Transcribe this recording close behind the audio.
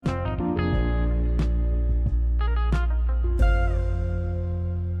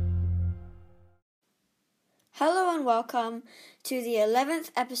Hello and welcome to the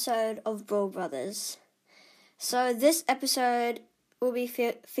 11th episode of Brawlers. So this episode will be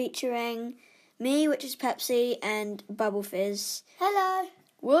featuring me, which is Pepsi, and Bubble Fizz. Hello.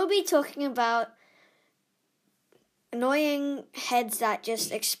 We'll be talking about annoying heads that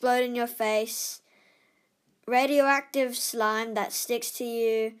just explode in your face, radioactive slime that sticks to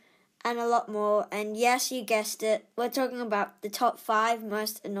you, and a lot more. And yes, you guessed it, we're talking about the top 5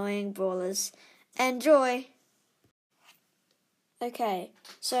 most annoying brawlers. Enjoy! Okay,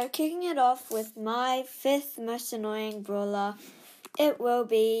 so kicking it off with my 5th most annoying brawler, it will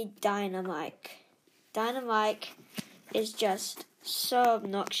be Dynamite. Dynamite is just so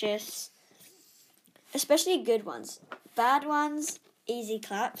obnoxious, especially good ones. Bad ones, easy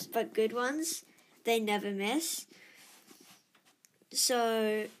claps, but good ones, they never miss.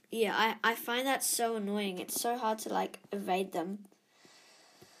 So, yeah, I find that so annoying. It's so hard to, evade them.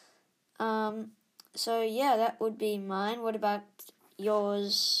 So, yeah, that would be mine. What about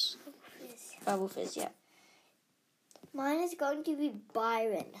yours? Bubble Fizz, yeah. Mine is going to be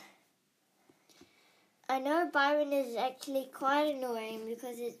Byron. I know Byron is actually quite annoying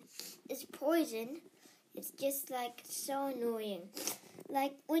because it's poison. It's just, so annoying.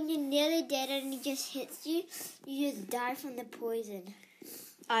 When you're nearly dead and it just hits you, you just die from the poison.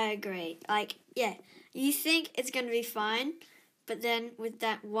 I agree. You think it's going to be fine, but then with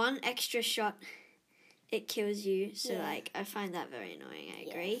that one extra shot, it kills you. So, yeah. I find that very annoying. I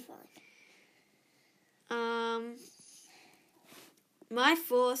agree. Yeah, My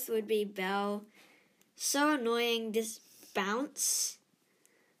 4th would be Belle. So annoying, this bounce.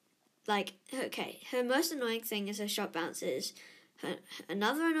 Her most annoying thing is her shot bounces.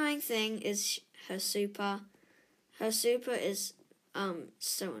 Another annoying thing is her super. Her super is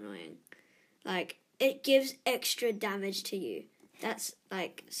so annoying. It gives extra damage to you. That's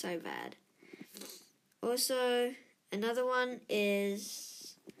so bad. Also, another one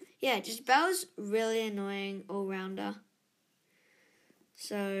is just Belle's really annoying all-rounder.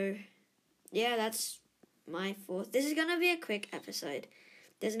 So, yeah, that's my 4th. This is going to be a quick episode.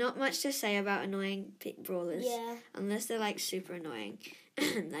 There's not much to say about annoying brawlers. Yeah. Unless they're, super annoying.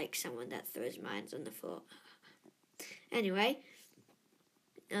 Like someone that throws mines on the floor. Anyway.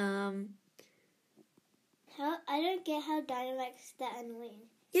 I don't get how Dynamite's that annoying.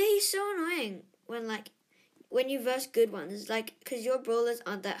 Yeah, he's so annoying when you verse good ones. Because your brawlers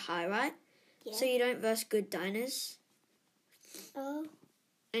aren't that high, right? Yeah. So you don't verse good diners. Oh.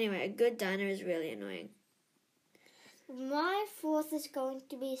 Anyway, a good diner is really annoying. My 4th is going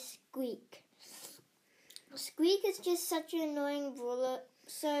to be Squeak. Squeak is just such an annoying brawler.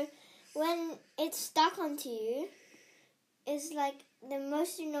 So when it's stuck onto you, it's the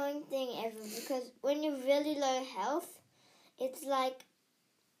most annoying thing ever. Because when you're really low health, it's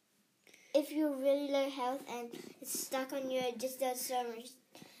if you're really low health and it's stuck on you, it just does so much.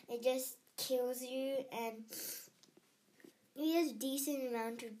 It just kills you and it does decent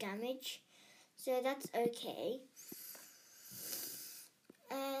amount of damage. So that's okay.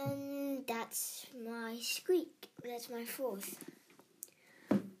 And that's my Squeak. That's my 4th.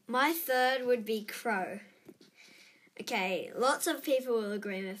 My 3rd would be Crow. Okay, lots of people will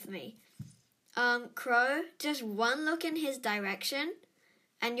agree with me. Crow, just one look in his direction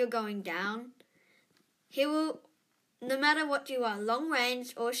and you're going down. He will, no matter what you are, long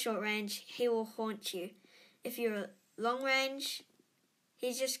range or short range, he will haunt you. If you're long range,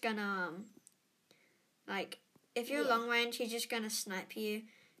 he's just gonna, if you're long range, he's just gonna snipe you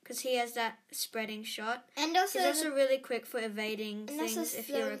because he has that spreading shot. And also, he's also really quick for evading and things. If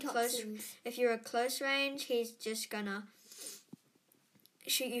you're a close range, he's just gonna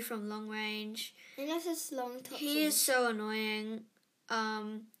shoot you from long range. And also slowing toxins. He is so annoying.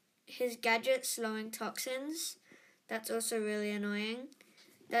 His gadget slowing toxins, that's also really annoying.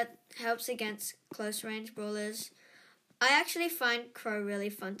 That helps against close range brawlers. I actually find Crow really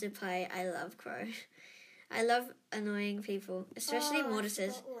fun to play. I love Crow. I love annoying people, especially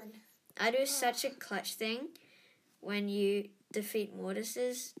mortises. I do such a clutch thing when you defeat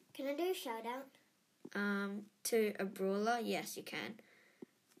mortises. Can I do a shout out? To a brawler? Yes, you can.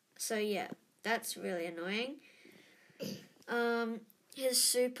 So yeah, that's really annoying. His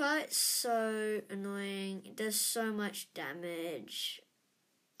super is so annoying. It does so much damage.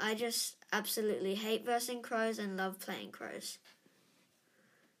 I just absolutely hate versing crows and love playing crows.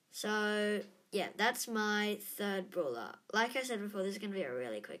 So, yeah, that's my 3rd brawler. Like I said before, this is going to be a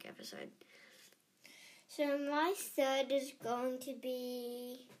really quick episode. So my 3rd is going to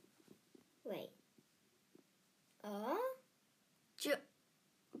be... Wait.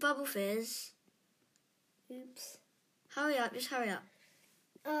 Bubble Fizz. Oops. Hurry up, just hurry up.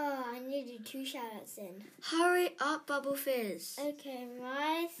 Oh, I need to do 2 shout-outs then. Hurry up, Bubble Fizz. Okay,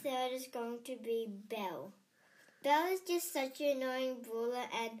 my third is going to be Belle. Belle is just such an annoying brawler,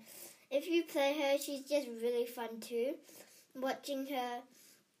 and if you play her, she's just really fun too. Watching her,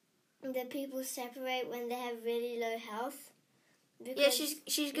 the people separate when they have really low health. Yeah,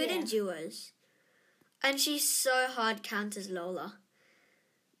 she's good in duos. And she's so hard counters Lola.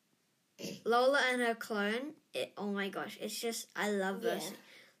 Lola and her clone, oh my gosh, it's just, I love those.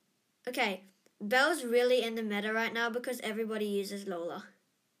 Okay, Belle's really in the meta right now because everybody uses Lola.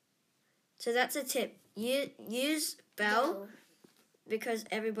 So that's a tip. Use Belle because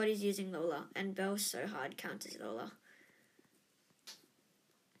everybody's using Lola, and Belle's so hard counters Lola.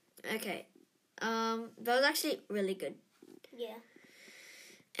 Okay, Belle's actually really good. Yeah.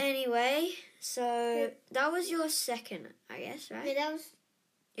 Anyway, so that was your second, I guess, right?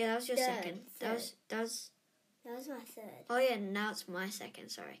 Yeah, that was your second. Third. That was my third. Oh yeah, now it's my second,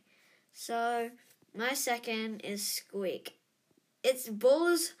 sorry. So, my second is Squeak. It's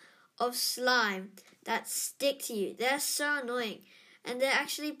balls of slime that stick to you. They're so annoying. And they're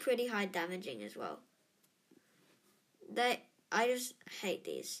actually pretty high damaging as well. I just hate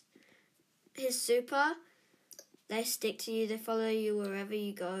these. His super, they stick to you. They follow you wherever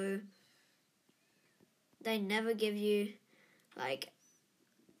you go. They never give you,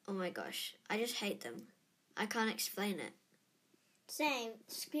 oh my gosh. I just hate them. I can't explain it. Same.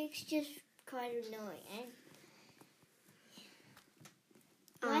 Squeak's just quite annoying.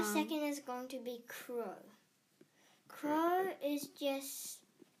 My second is going to be Crow. Crow is just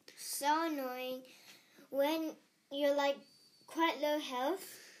so annoying when you're quite low health,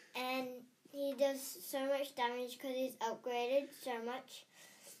 and he does so much damage because he's upgraded so much.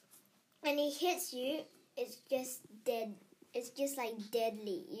 And he hits you, it's just dead. It's just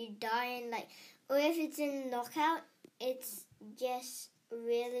deadly. You die in or if it's in knockout, it's just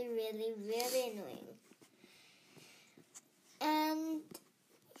really, really, really annoying. And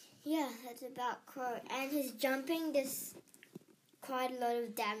yeah, that's about Crow. And his jumping does quite a lot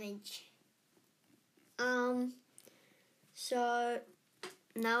of damage. So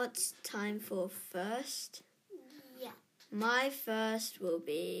now it's time for first. Yeah. My first will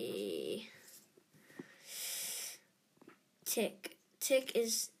be Tick. Tick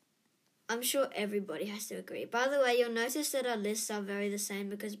is, I'm sure everybody has to agree. By the way, you'll notice that our lists are very the same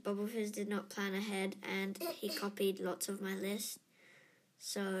because Bubble Fizz did not plan ahead and he copied lots of my list.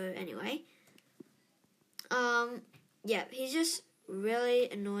 So anyway, yeah, he's just really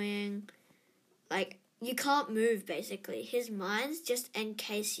annoying. You can't move basically. His mines just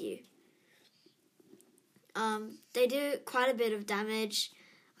encase you. They do quite a bit of damage.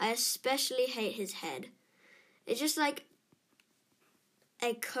 I especially hate his head. It's just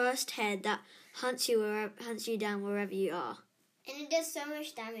a cursed head that hunts you down wherever you are. And it does so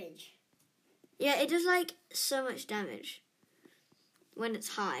much damage. Yeah, it does so much damage when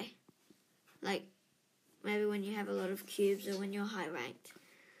it's high. Maybe when you have a lot of cubes or when you're high ranked.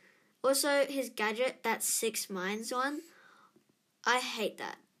 Also, his gadget, that 6 mines one, I hate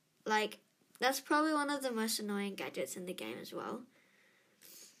that. That's probably one of the most annoying gadgets in the game as well.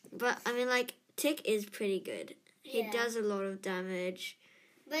 But, I mean, Tick is pretty good. He does a lot of damage.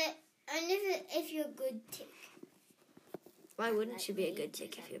 But only if you're a good Tick. Why wouldn't you be a good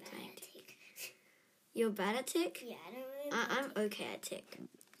Tick if you're playing Tick? You're bad at Tick? Yeah, I don't really I'm okay at Tick.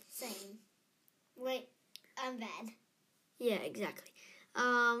 Same. Wait, I'm bad. Yeah, exactly.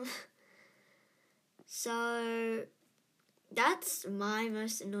 So that's my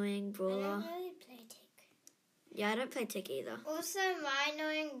most annoying brawler. I don't really play Tick. Yeah, I don't play Tick either. Also,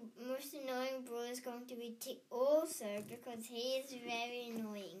 my most annoying brawler is going to be Tick also because he is very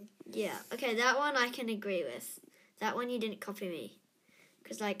annoying. Yeah, okay, that one I can agree with. That one you didn't copy me.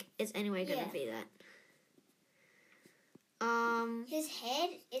 Because, it's anyway going to be that. His head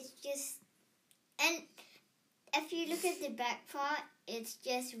is just... And if you look at the back part, it's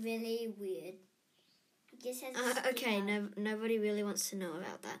just really weird. It just has okay, nobody really wants to know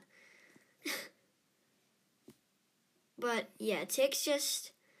about that. But, yeah, Tick's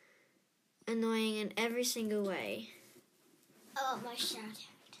just annoying in every single way. Oh, my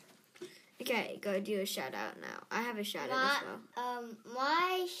shout-out. Okay, go do a shout-out now. I have a shout-out as well.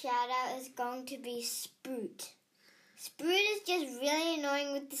 My shout-out is going to be Sprout. Sprout is just really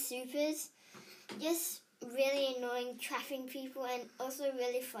annoying with the supers. Just really annoying trapping people and also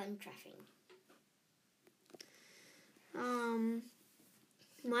really fun trapping.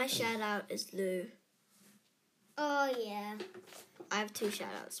 My shout-out is Lou. Oh, yeah. I have 2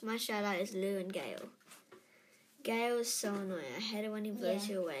 shout-outs. My shout-out is Lou and Gale. Gale is so annoying. I hate it when he blows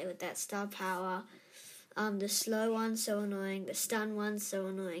you away with that star power. The slow one's so annoying. The stun one's so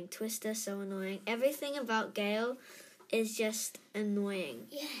annoying. Twister so annoying. Everything about Gale is just annoying.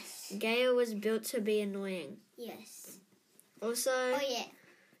 Yes. Gale was built to be annoying. Yes. Also, Oh yeah.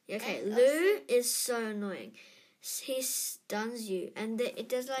 okay, And Lou is so annoying. He stuns you, and it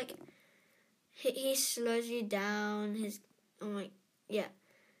does like he slows you down.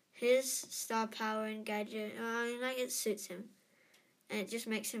 His star power and gadget, like it suits him, and it just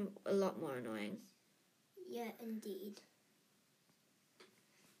makes him a lot more annoying. Yeah, indeed.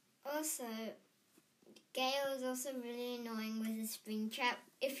 Also, Gale is also really annoying with his spring trap.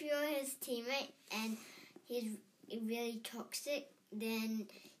 If you're his teammate and he's really toxic, then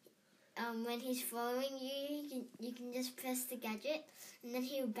when he's following you, you can just press the gadget, and then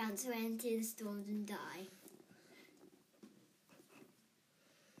he'll bounce away into the storms and die.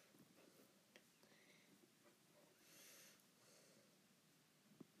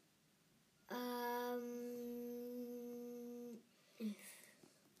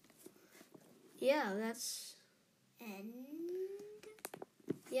 Yeah, that's... And...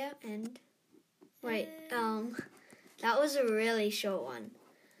 Yeah, and... Wait, that was a really short one.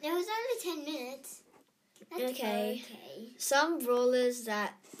 It was only 10 minutes. That's okay. Some brawlers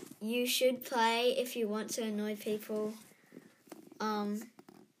that you should play if you want to annoy people.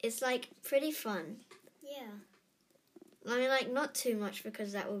 It's like pretty fun. Yeah. I mean, like not too much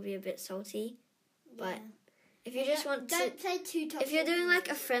because that would be a bit salty. Yeah. But if you just want don't play too toxic. if you're doing like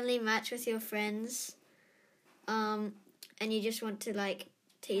a friendly match with your friends, and you just want to like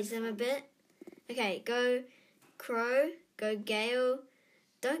tease them a bit, okay, go Crow, go Gale.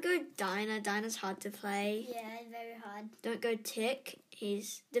 Don't go Dinah. Dinah's hard to play. Yeah, very hard. Don't go Tick.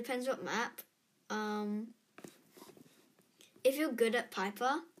 Depends what map. If you're good at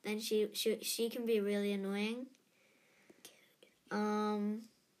Piper, then she can be really annoying.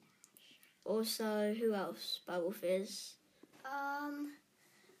 Also, who else? Bubble Fizz.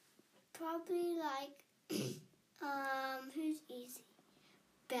 Probably like who's easy?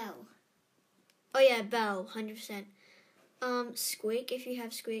 Belle. Oh yeah, Belle, 100%. Squeak, if you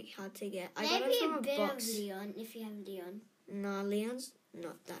have Squeak, hard to get. I got it from a bit box. Of Leon, if you have Leon. No, Leon's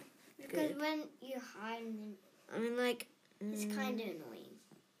not that because good. When you hide, and I mean, like... it's kind of annoying.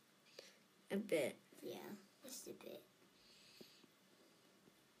 A bit. Yeah, just a bit.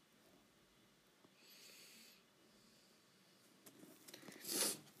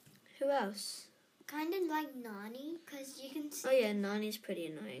 Who else? Kind of like Nani, because you can see... Oh yeah, Nani's pretty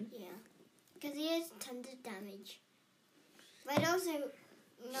annoying. Yeah, because he has tons of damage. But also,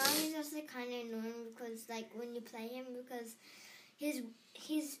 Nani's also kind of annoying because, like, when you play him, because his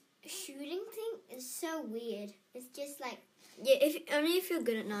shooting thing is so weird. It's just like... Yeah, only if you're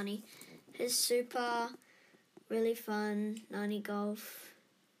good at Nani. His super, really fun, Nani Golf.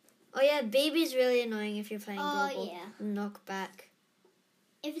 Oh yeah, BB's really annoying if you're playing Global. Yeah. Knockback.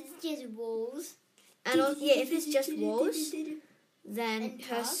 If it's just walls. And also, yeah, if it's just walls, then And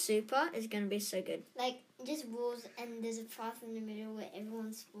her path? super is going to be so good. Like, just walls and there's a path in the middle where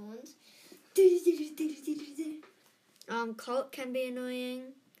everyone spawns. Colt can be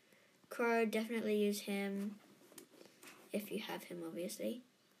annoying. Crow, definitely use him. If you have him, obviously.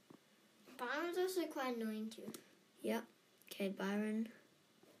 Byron's also quite annoying too. Yep. Okay, Byron.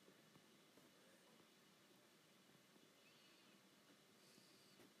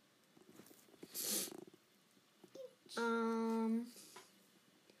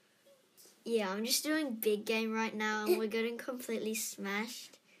 Yeah, I'm just doing big game right now and we're getting completely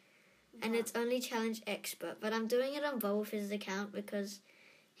smashed. And it's only challenge expert, but I'm doing it on Bubblefizz's account because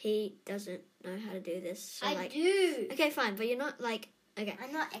he doesn't know how to do this. So I do. Okay, fine, but you're not like okay.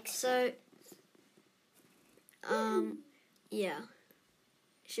 I'm not expert. So yeah.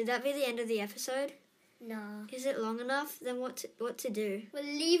 Should that be the end of the episode? No. Is it long enough? Then what to do? We're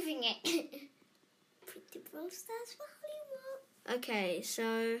leaving it. Pretty Brawl Stars for Hollywood. Okay,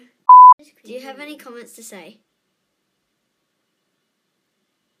 so do you have any comments to say?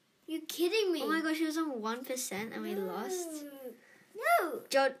 You're kidding me. Oh my gosh, it was on 1% and we lost. No.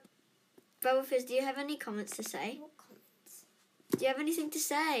 Bubblefizz, do you have any comments to say? What comments? Do you have anything to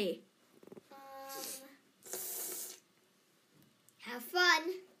say? Have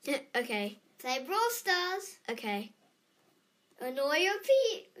fun. Okay. Play Brawl Stars. Okay. Annoy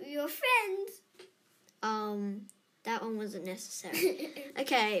your friends. That one wasn't necessary.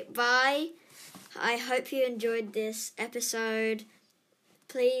 Okay, bye. I hope you enjoyed this episode.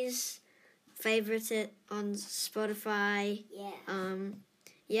 Please favorite it on Spotify. Yeah.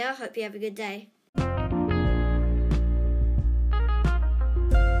 Yeah, hope you have a good day.